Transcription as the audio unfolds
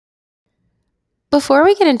Before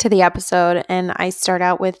we get into the episode and I start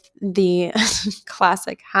out with the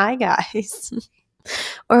classic, hi guys,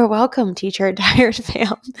 or welcome teacher tired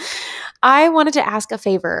fam, I wanted to ask a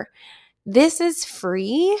favor. This is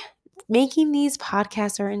free. Making these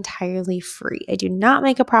podcasts are entirely free. I do not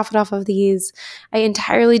make a profit off of these. I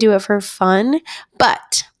entirely do it for fun,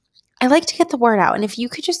 but I like to get the word out. And if you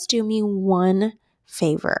could just do me one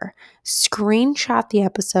favor, screenshot the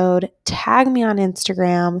episode, tag me on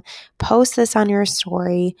Instagram, post this on your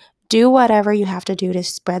story, do whatever you have to do to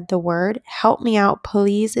spread the word. Help me out,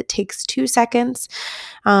 please. It takes 2 seconds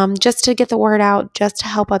just to get the word out, just to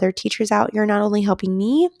help other teachers out. You're not only helping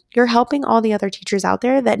me, you're helping all the other teachers out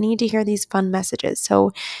there that need to hear these fun messages.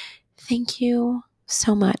 So thank you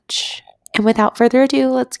so much. And without further ado,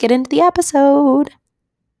 let's get into the episode.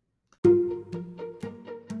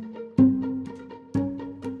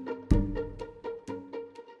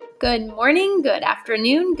 Good morning, good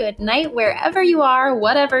afternoon, good night, wherever you are,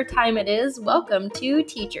 whatever time it is. Welcome to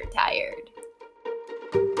Teacher Tired.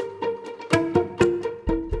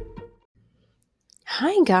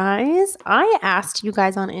 Hi guys, I asked you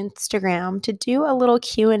guys on Instagram to do a little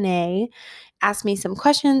Q&A, ask me some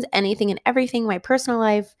questions, anything and everything, my personal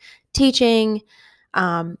life, teaching,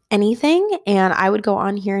 anything, and I would go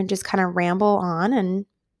on here and just kind of ramble on and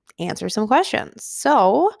answer some questions.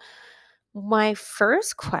 So my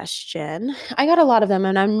first question, I got a lot of them,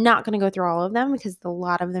 and I'm not going to go through all of them because a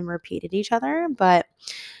lot of them repeated each other, but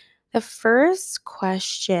the first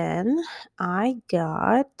question I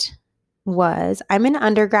got was, I'm an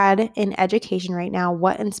undergrad in education right now.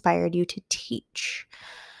 What inspired you to teach?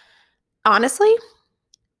 Honestly,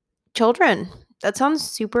 children. That sounds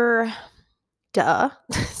super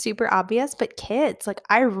super obvious, but kids. Like,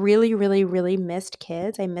 I really, really, really missed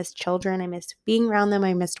kids. I missed children. I missed being around them.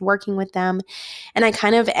 I missed working with them. And I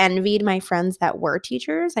kind of envied my friends that were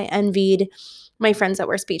teachers. I envied my friends that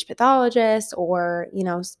were speech pathologists or,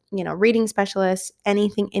 reading specialists,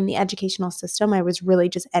 anything in the educational system. I was really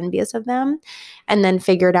just envious of them, and then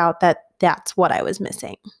figured out that that's what I was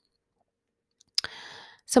missing.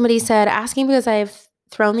 Somebody said, asking because I've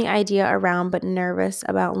thrown the idea around but nervous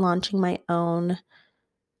about launching my own.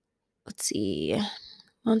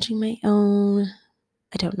 Launching my own.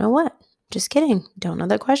 I don't know what. Just kidding. Don't know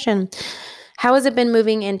that question. How has it been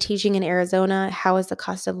moving and teaching in Arizona? How is the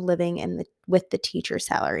cost of living with the teacher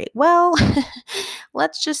salary? Well,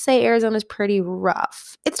 let's just say Arizona is pretty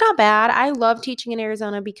rough. It's not bad. I love teaching in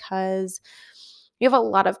Arizona because we have a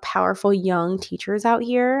lot of powerful young teachers out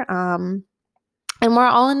here. And we're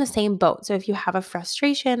all in the same boat. So if you have a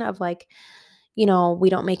frustration of we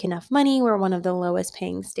don't make enough money, we're one of the lowest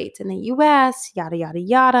paying states in the US, yada, yada,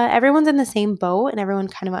 yada. Everyone's in the same boat and everyone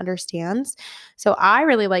kind of understands. So I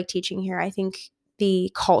really like teaching here. I think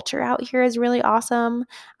the culture out here is really awesome.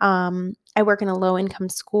 I work in a low income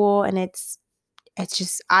school and it's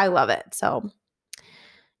just, I love it. So,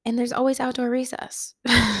 and there's always outdoor recess.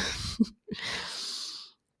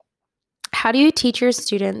 How do you teach your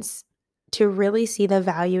students to really see the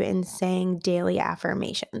value in saying daily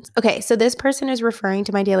affirmations? Okay, so this person is referring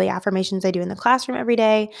to my daily affirmations I do in the classroom every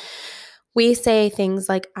day. We say things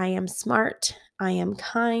like, I am smart, I am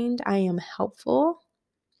kind, I am helpful,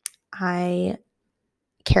 I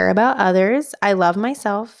care about others, I love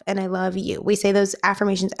myself, and I love you. We say those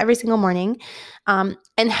affirmations every single morning. And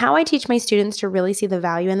how I teach my students to really see the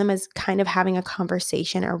value in them is kind of having a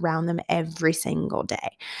conversation around them every single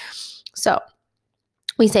day. So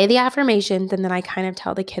we say the affirmations, and then I kind of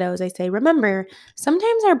tell the kiddos, I say, remember,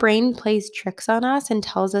 sometimes our brain plays tricks on us and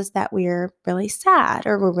tells us that we're really sad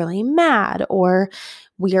or we're really mad or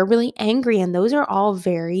we are really angry. And those are all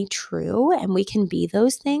very true, and we can be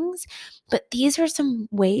those things. But these are some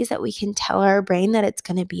ways that we can tell our brain that it's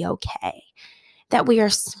going to be okay, that we are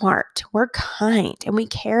smart, we're kind, and we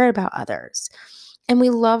care about others. And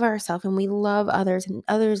we love ourselves and we love others and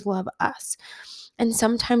others love us. And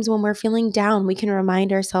sometimes when we're feeling down, we can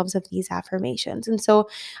remind ourselves of these affirmations. And so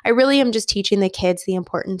I really am just teaching the kids the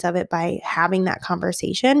importance of it by having that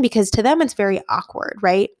conversation, because to them it's very awkward,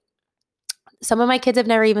 right? Some of my kids have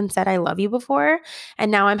never even said I love you before,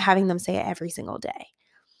 and now I'm having them say it every single day.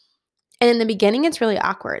 And in the beginning, it's really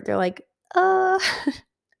awkward. They're like, I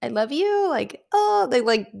love you.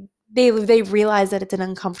 They realize that it's an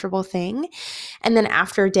uncomfortable thing. And then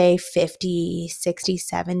after day 50, 60,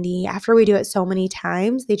 70, after we do it so many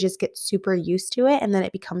times, they just get super used to it, and then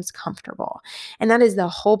it becomes comfortable. And that is the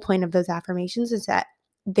whole point of those affirmations, is that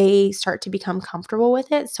they start to become comfortable with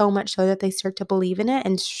it, so much so that they start to believe in it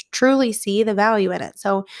and truly see the value in it.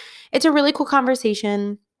 So it's a really cool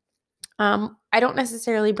conversation. I don't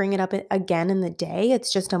necessarily bring it up again in the day.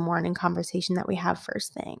 It's just a morning conversation that we have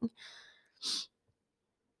first thing.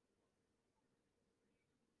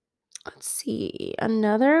 Let's see.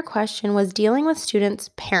 Another question was dealing with students'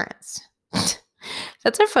 parents.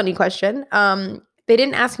 That's a funny question. They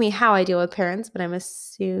didn't ask me how I deal with parents, but I'm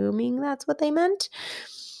assuming that's what they meant.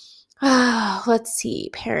 Let's see,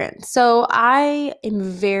 parents. So I am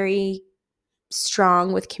very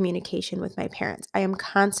strong with communication with my parents. I am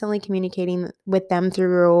constantly communicating with them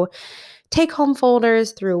through take-home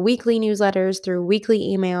folders, through weekly newsletters, through weekly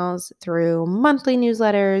emails, through monthly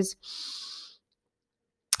newsletters.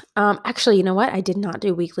 Actually, you know what? I did not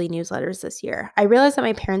do weekly newsletters this year. I realized that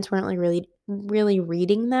my parents weren't like really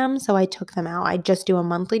reading them, so I took them out. I just do a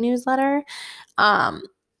monthly newsletter. Um,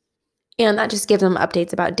 and that just gives them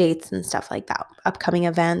updates about dates and stuff like that, upcoming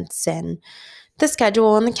events and the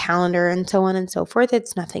schedule and the calendar and so on and so forth.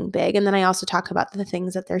 It's nothing big. And then I also talk about the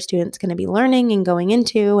things that their students going to be learning and going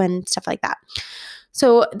into and stuff like that.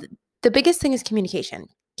 So the biggest thing is communication,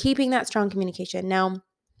 keeping that strong communication. Now,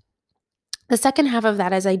 the second half of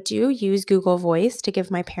that is I do use Google Voice to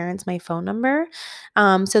give my parents my phone number.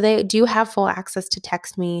 So they do have full access to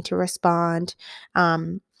text me, to respond,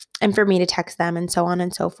 and for me to text them and so on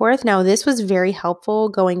and so forth. Now, this was very helpful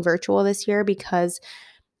going virtual this year because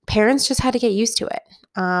parents just had to get used to it.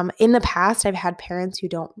 In the past, I've had parents who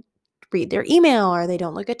don't read their email or they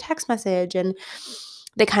don't look at text message and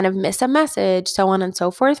they kind of miss a message, so on and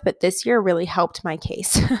so forth. But this year really helped my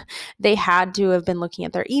case. They had to have been looking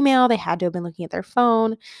at their email. They had to have been looking at their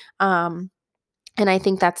phone. And I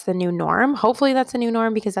think that's the new norm. Hopefully that's the new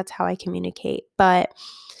norm because that's how I communicate. But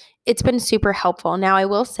it's been super helpful. Now, I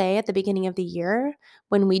will say at the beginning of the year,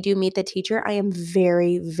 when we do meet the teacher, I am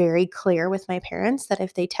very, very clear with my parents that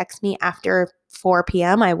if they text me after 4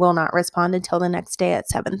 p.m., I will not respond until the next day at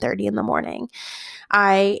 7:30 in the morning.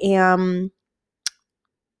 I am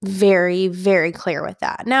very, very clear with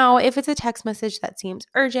that. Now, if it's a text message that seems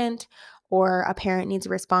urgent or a parent needs a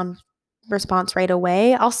response right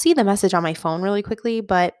away, I'll see the message on my phone really quickly,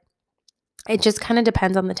 but it just kind of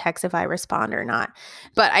depends on the text if I respond or not.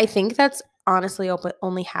 But I think that's honestly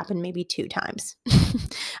only happened maybe 2 times.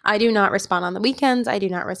 I do not respond on the weekends. I do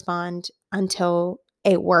not respond until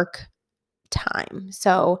a work time.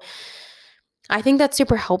 So I think that's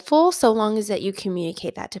super helpful so long as that you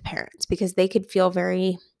communicate that to parents because they could feel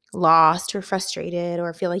very lost or frustrated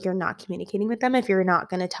or feel like you're not communicating with them if you're not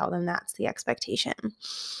going to tell them that's the expectation.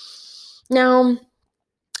 Now,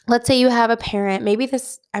 let's say you have a parent,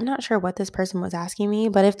 I'm not sure what this person was asking me,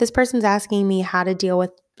 but if this person's asking me how to deal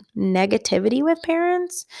with negativity with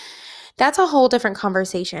parents, that's a whole different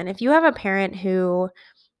conversation. If you have a parent who,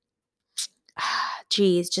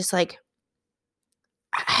 just like,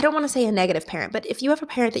 I don't want to say a negative parent, but if you have a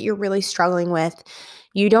parent that you're really struggling with,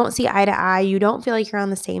 you don't see eye to eye, you don't feel like you're on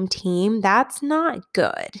the same team, that's not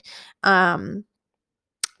good.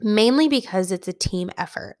 Mainly because it's a team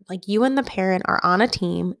effort. Like you and the parent are on a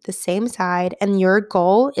team, the same side, and your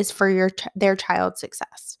goal is for their child's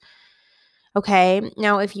success. Okay?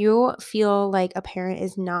 Now, if you feel like a parent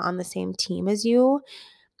is not on the same team as you,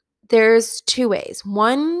 there's 2 ways.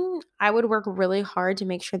 One, I would work really hard to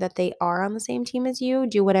make sure that they are on the same team as you.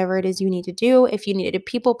 Do whatever it is you need to do. If you need to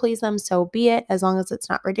people please them, so be it, as long as it's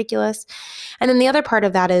not ridiculous. And then the other part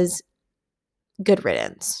of that is good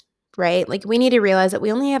riddance, right? Like we need to realize that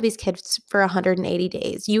we only have these kids for 180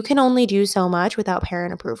 days. You can only do so much without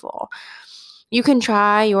parent approval. You can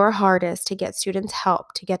try your hardest to get students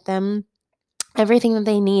help, to get them everything that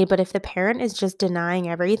they need. But if the parent is just denying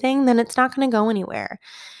everything, then it's not going to go anywhere.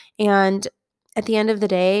 And at the end of the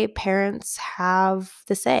day, parents have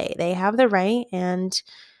the say. They have the right and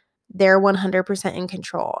they're 100% in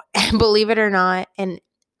control. And believe it or not, and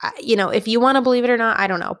if you want to believe it or not, I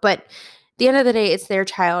don't know. But at the end of the day, it's their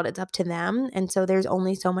child. It's up to them. And so there's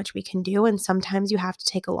only so much we can do. And sometimes you have to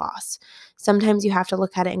take a loss. Sometimes you have to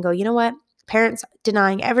look at it and go, you know what? Parents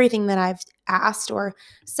denying everything that I've asked or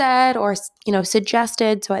said or,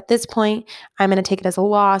 suggested. So at this point, I'm going to take it as a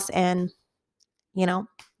loss and,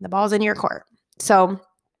 the ball's in your court. So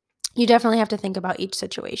you definitely have to think about each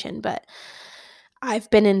situation, but I've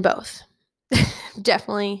been in both.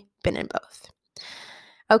 Definitely been in both.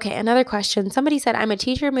 Okay, another question. Somebody said, I'm a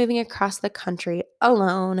teacher moving across the country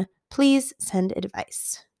alone. Please send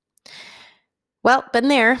advice. Well, been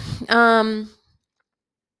there. How do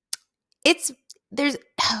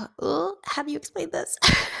you explain this?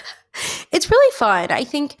 It's really fun. I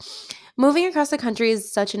think moving across the country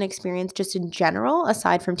is such an experience just in general,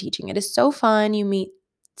 aside from teaching. It is so fun. You meet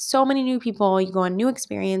so many new people. You go on new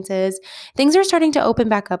experiences. Things are starting to open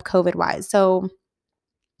back up COVID-wise. So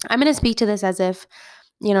I'm going to speak to this as if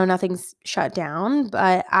nothing's shut down,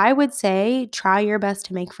 but I would say try your best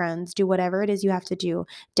to make friends. Do whatever it is you have to do.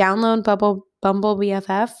 Download Bumble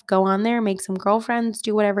BFF, go on there, make some girlfriends,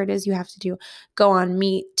 do whatever it is you have to do. Go on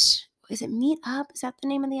Meet. Is it Meet Up? Is that the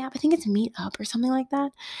name of the app? I think it's Meet Up or something like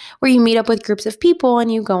that, where you meet up with groups of people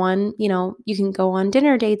and you go on, you can go on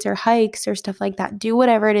dinner dates or hikes or stuff like that. Do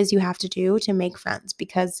whatever it is you have to do to make friends,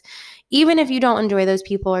 because even if you don't enjoy those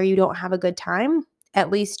people or you don't have a good time,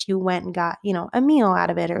 at least you went and got, a meal out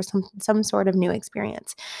of it or some sort of new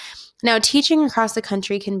experience. Now, teaching across the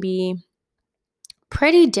country can be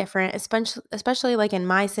pretty different, especially like in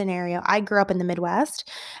my scenario. I grew up in the Midwest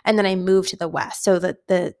and then I moved to the West. So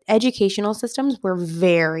the educational systems were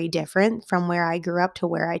very different from where I grew up to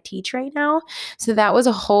where I teach right now. So that was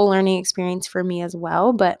a whole learning experience for me as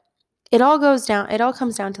well. But it all comes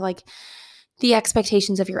down to like the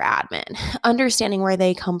expectations of your admin, understanding where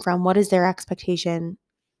they come from. What is their expectation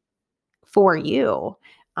for you?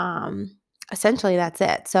 Essentially, that's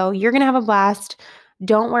it. So you're going to have a blast.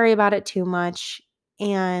 Don't worry about it too much.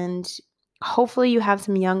 And hopefully you have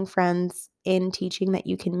some young friends in teaching that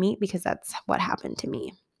you can meet, because that's what happened to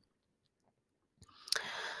me.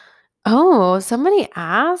 Oh, somebody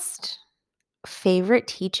asked favorite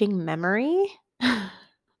teaching memory.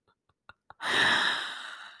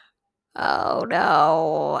 Oh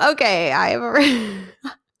no. Okay,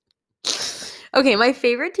 Okay, my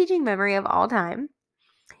favorite teaching memory of all time,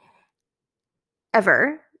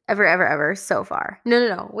 ever so far.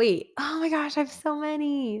 No, wait. Oh my gosh, I have so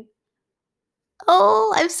many.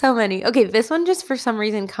 Oh, I have so many. Okay, this one just for some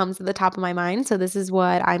reason comes to the top of my mind, so this is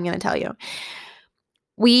what I'm going to tell you.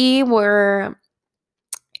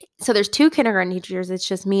 So there's 2 kindergarten teachers. It's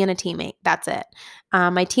just me and a teammate. That's it.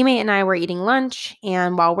 My teammate and I were eating lunch,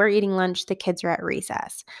 and while we're eating lunch, the kids are at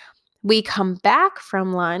recess. We come back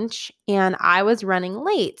from lunch, and I was running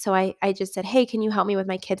late, so I just said, hey, can you help me with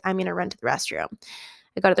my kids? I'm going to run to the restroom.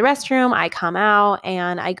 I go to the restroom, I come out,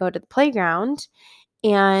 and I go to the playground,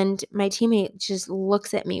 and my teammate just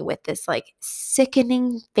looks at me with this like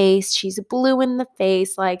sickening face. She's blue in the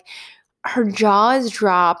face, like her jaw is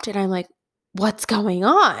dropped, and I'm like, what's going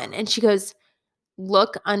on? And she goes,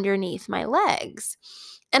 look underneath my legs.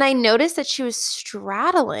 And I noticed that she was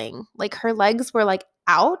straddling, like her legs were like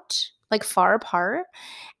out, like far apart,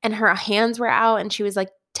 and her hands were out, and she was like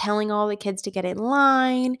telling all the kids to get in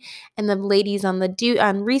line, and the ladies on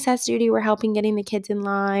recess duty were helping getting the kids in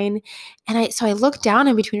line. And so I looked down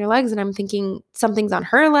in between her legs, and I'm thinking something's on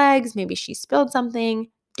her legs. Maybe she spilled something.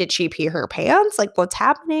 Did she pee her pants? Like, what's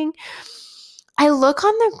happening? I look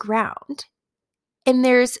on the ground, and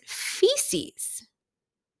there's feces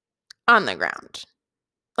on the ground,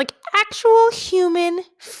 like actual human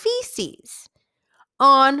feces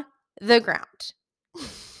on the ground.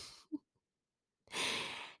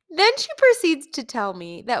 Then she proceeds to tell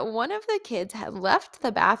me that one of the kids had left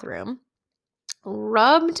the bathroom,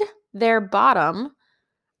 rubbed their bottom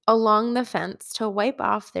along the fence to wipe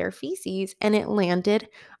off their feces, and it landed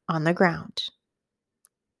on the ground.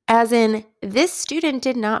 As in, this student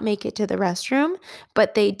did not make it to the restroom,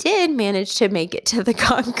 but they did manage to make it to the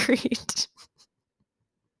concrete.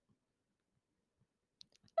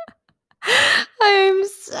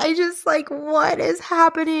 I just like, what is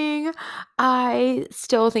happening? I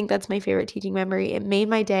still think that's my favorite teaching memory. It made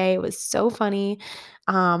my day. It was so funny.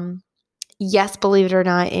 Yes, believe it or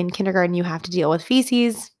not, in kindergarten, you have to deal with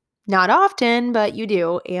feces. Not often, but you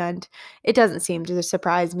do. And it doesn't seem to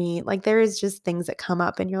surprise me. Like, there is just things that come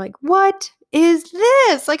up and you're like, what is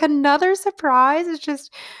this? Like another surprise? It's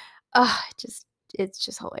just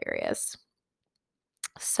hilarious.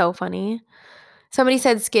 So funny. Somebody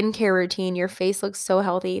said skincare routine. Your face looks so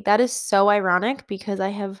healthy. That is so ironic because I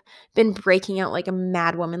have been breaking out like a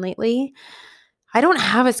mad woman lately. I don't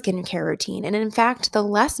have a skincare routine. And in fact, the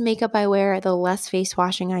less makeup I wear, the less face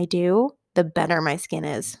washing I do, the better my skin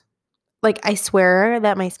is. Like, I swear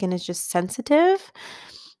that my skin is just sensitive.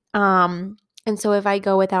 And so if I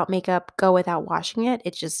go without makeup, go without washing it,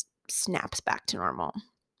 it just snaps back to normal.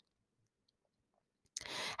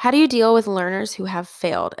 How do you deal with learners who have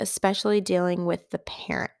failed, especially dealing with the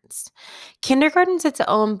parents? Kindergarten's its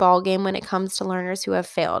own ballgame when it comes to learners who have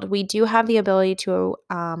failed. We do have the ability to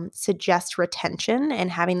suggest retention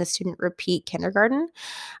and having the student repeat kindergarten.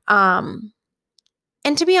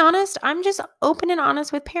 And to be honest, I'm just open and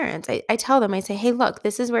honest with parents. I tell them, I say, hey, look,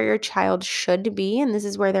 this is where your child should be, and this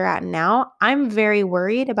is where they're at now. I'm very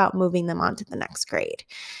worried about moving them on to the next grade.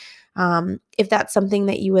 If that's something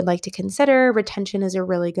that you would like to consider, retention is a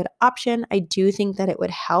really good option. I do think that it would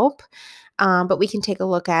help, but we can take a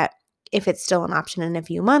look at if it's still an option in a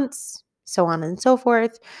few months, so on and so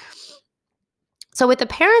forth. So with the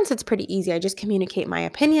parents, it's pretty easy. I just communicate my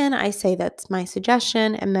opinion. I say that's my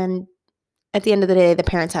suggestion. And then at the end of the day, the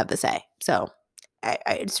parents have the say. So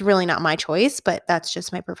it's really not my choice, but that's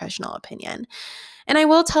just my professional opinion. And I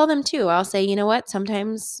will tell them too. I'll say, you know what?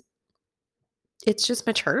 Sometimes it's just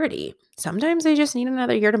maturity. Sometimes they just need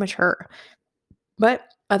another year to mature. But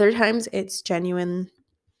other times it's genuinely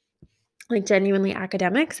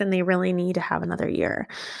academics and they really need to have another year.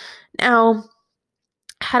 Now,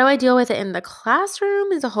 how do I deal with it in the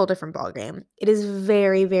classroom is a whole different ballgame. It is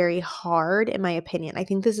very, very hard, in my opinion. I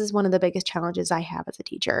think this is one of the biggest challenges I have as a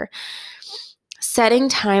teacher. Setting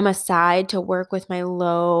time aside to work with my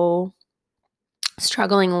low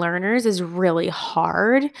struggling learners is really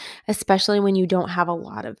hard, especially when you don't have a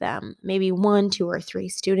lot of them, maybe 1, 2, or 3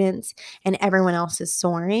 students, and everyone else is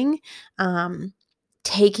soaring.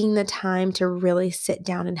 Taking the time to really sit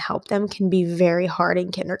down and help them can be very hard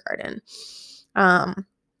in kindergarten.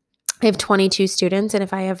 I have 22 students, and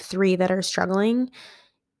if I have 3 that are struggling,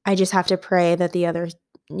 I just have to pray that the other,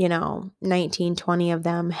 19, 20 of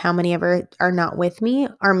them, how many ever are not with me,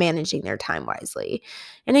 are managing their time wisely.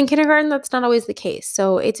 And in kindergarten, that's not always the case.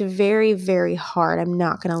 So it's very, very hard. I'm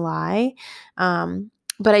not going to lie.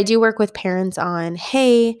 But I do work with parents on,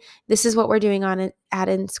 hey, this is what we're doing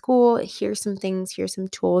in school. Here's some things, here's some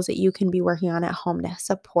tools that you can be working on at home to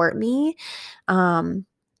support me. And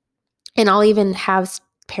I'll even have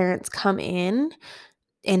parents come in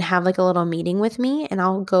and have like a little meeting with me, and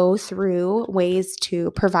I'll go through ways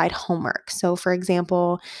to provide homework. So for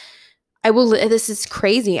example, this is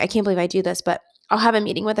crazy. I can't believe I do this, but I'll have a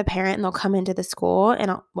meeting with a parent and they'll come into the school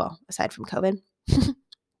and aside from COVID,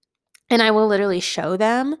 and I will literally show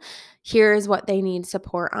them, here's what they need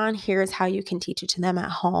support on. Here's how you can teach it to them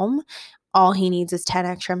at home. All he needs is 10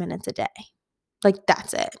 extra minutes a day. Like,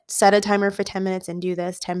 that's it. Set a timer for 10 minutes and do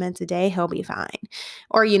this 10 minutes a day. He'll be fine.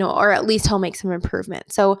 Or, or at least he'll make some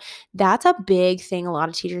improvement. So that's a big thing a lot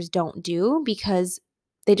of teachers don't do because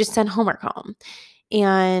they just send homework home.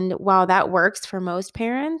 And while that works for most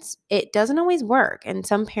parents, it doesn't always work. And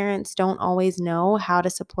some parents don't always know how to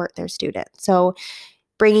support their students. So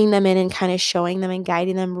bringing them in and kind of showing them and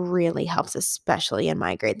guiding them really helps, especially in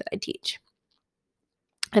my grade that I teach.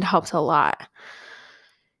 It helps a lot.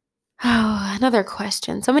 Oh, another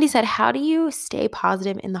question. Somebody said, how do you stay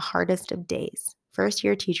positive in the hardest of days? First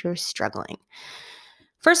year teacher struggling.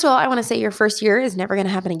 First of all, I want to say your first year is never going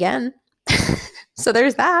to happen again. So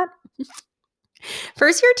there's that.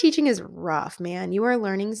 First year teaching is rough, man. You are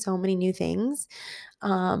learning so many new things.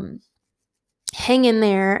 Hang in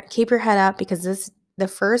there, keep your head up, because the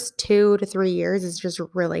first 2 to 3 years is just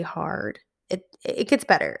really hard. It gets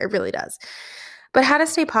better. It really does. But how to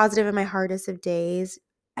stay positive in my hardest of days?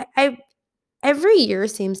 Every year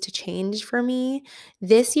seems to change for me.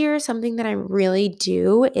 This year, something that I really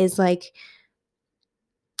do is like,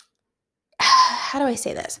 how do I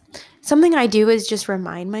say this? Something I do is just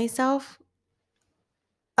remind myself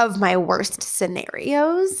of my worst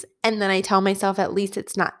scenarios. And then I tell myself, at least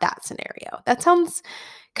it's not that scenario. That sounds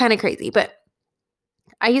kind of crazy, but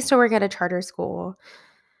I used to work at a charter school,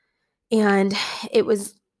 and it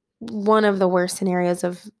was one of the worst scenarios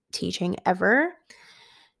of teaching ever.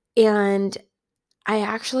 And I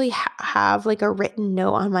actually have like a written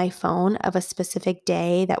note on my phone of a specific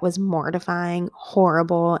day that was mortifying,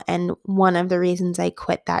 horrible, and one of the reasons I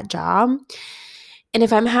quit that job. And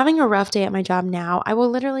if I'm having a rough day at my job now, I will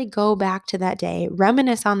literally go back to that day,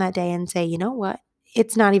 reminisce on that day, and say, you know what?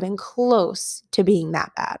 It's not even close to being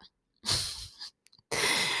that bad.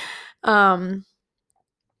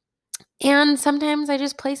 And sometimes I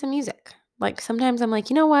just play some music. Like sometimes I'm like,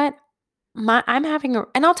 you know what?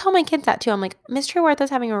 And I'll tell my kids that too. I'm like, Miss Trueworth is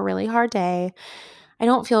having a really hard day. I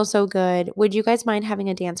don't feel so good. Would you guys mind having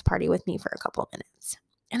a dance party with me for a couple of minutes?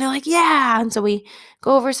 And they're like, yeah. And so we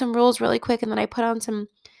go over some rules really quick. And then I put on some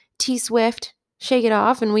T Swift, Shake It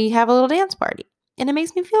Off, and we have a little dance party. And it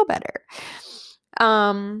makes me feel better.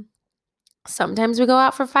 Sometimes we go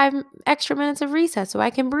out for 5 extra minutes of recess so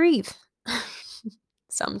I can breathe.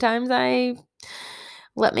 Sometimes I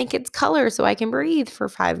let my kids color so I can breathe for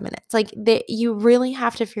 5 minutes. Like you really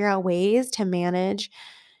have to figure out ways to manage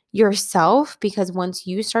yourself, because once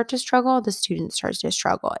you start to struggle, the student starts to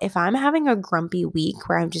struggle. If I'm having a grumpy week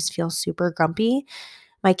where I just feel super grumpy,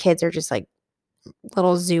 my kids are just like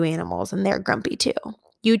little zoo animals and they're grumpy too.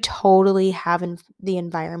 You totally have the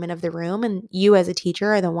environment of the room, and you as a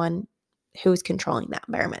teacher are the one who's controlling that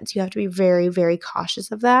environment. So you have to be very, very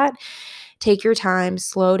cautious of that. Take your time,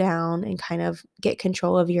 slow down, and kind of get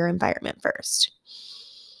control of your environment first.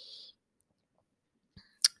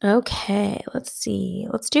 Okay, let's see.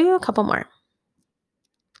 Let's do a couple more.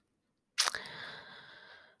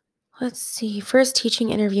 Let's see. First teaching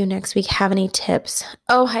interview next week. Have any tips?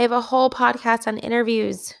 Oh, I have a whole podcast on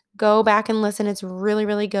interviews. Go back and listen. It's really,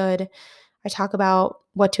 really good. I talk about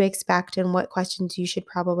what to expect and what questions you should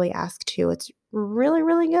probably ask too. It's really,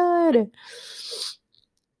 really good.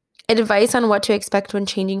 Advice on what to expect when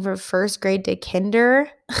changing from first grade to kinder.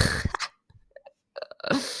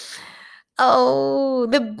 Oh,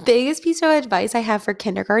 the biggest piece of advice I have for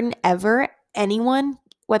kindergarten ever, anyone,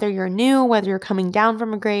 whether you're new, whether you're coming down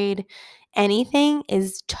from a grade, anything,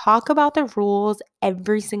 is talk about the rules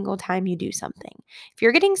every single time you do something. If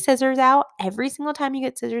you're getting scissors out, every single time you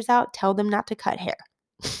get scissors out, tell them not to cut hair.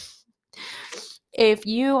 If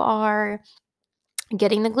you are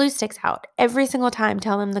getting the glue sticks out, every single time,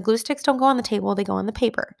 tell them the glue sticks don't go on the table, they go on the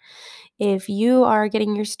paper. If you are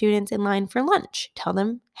getting your students in line for lunch, tell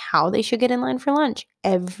them how they should get in line for lunch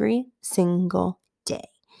every single day.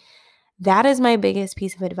 That is my biggest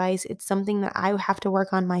piece of advice. It's something that I have to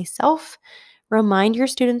work on myself. Remind your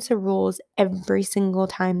students the rules every single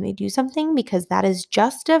time they do something, because that is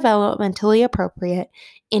just developmentally appropriate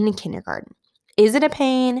in kindergarten. Is it a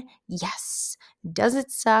pain? Yes. Does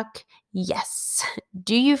it suck? Yes.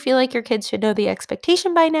 Do you feel like your kids should know the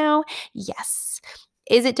expectation by now? Yes.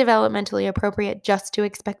 Is it developmentally appropriate just to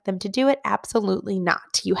expect them to do it? Absolutely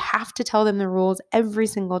not. You have to tell them the rules every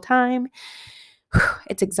single time.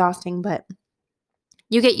 It's exhausting, but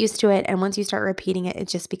you get used to it. And once you start repeating it, it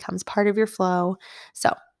just becomes part of your flow.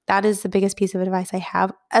 So that is the biggest piece of advice I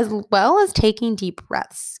have, as well as taking deep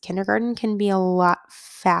breaths. Kindergarten can be a lot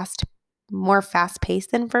more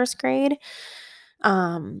fast-paced than first grade,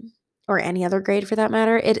 or any other grade for that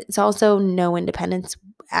matter. It's also no independence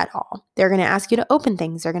at all. They're going to ask you to open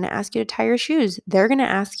things. They're going to ask you to tie your shoes. They're going to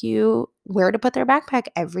ask you where to put their backpack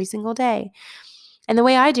every single day. And the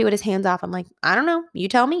way I do it is hands off. I'm like, I don't know. You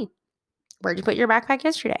tell me. Where'd you put your backpack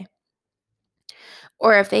yesterday?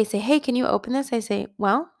 Or if they say, hey, can you open this? I say,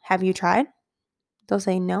 well, have you tried? They'll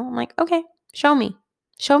say no. I'm like, okay, show me.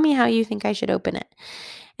 Show me how you think I should open it.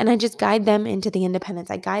 And I just guide them into the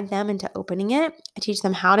independence. I guide them into opening it. I teach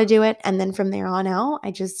them how to do it. And then from there on out,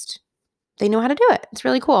 they know how to do it. It's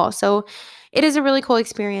really cool. So it is a really cool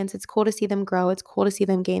experience. It's cool to see them grow. It's cool to see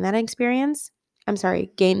them gain that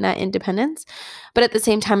gain that independence. But at the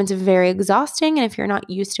same time, it's very exhausting. And if you're not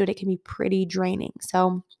used to it, it can be pretty draining.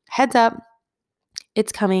 So heads up,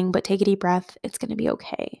 it's coming, but take a deep breath. It's going to be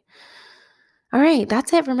okay. All right,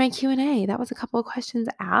 that's it for my Q&A. That was a couple of questions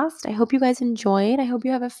asked. I hope you guys enjoyed. I hope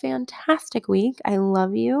you have a fantastic week. I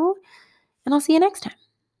love you, and I'll see you next time.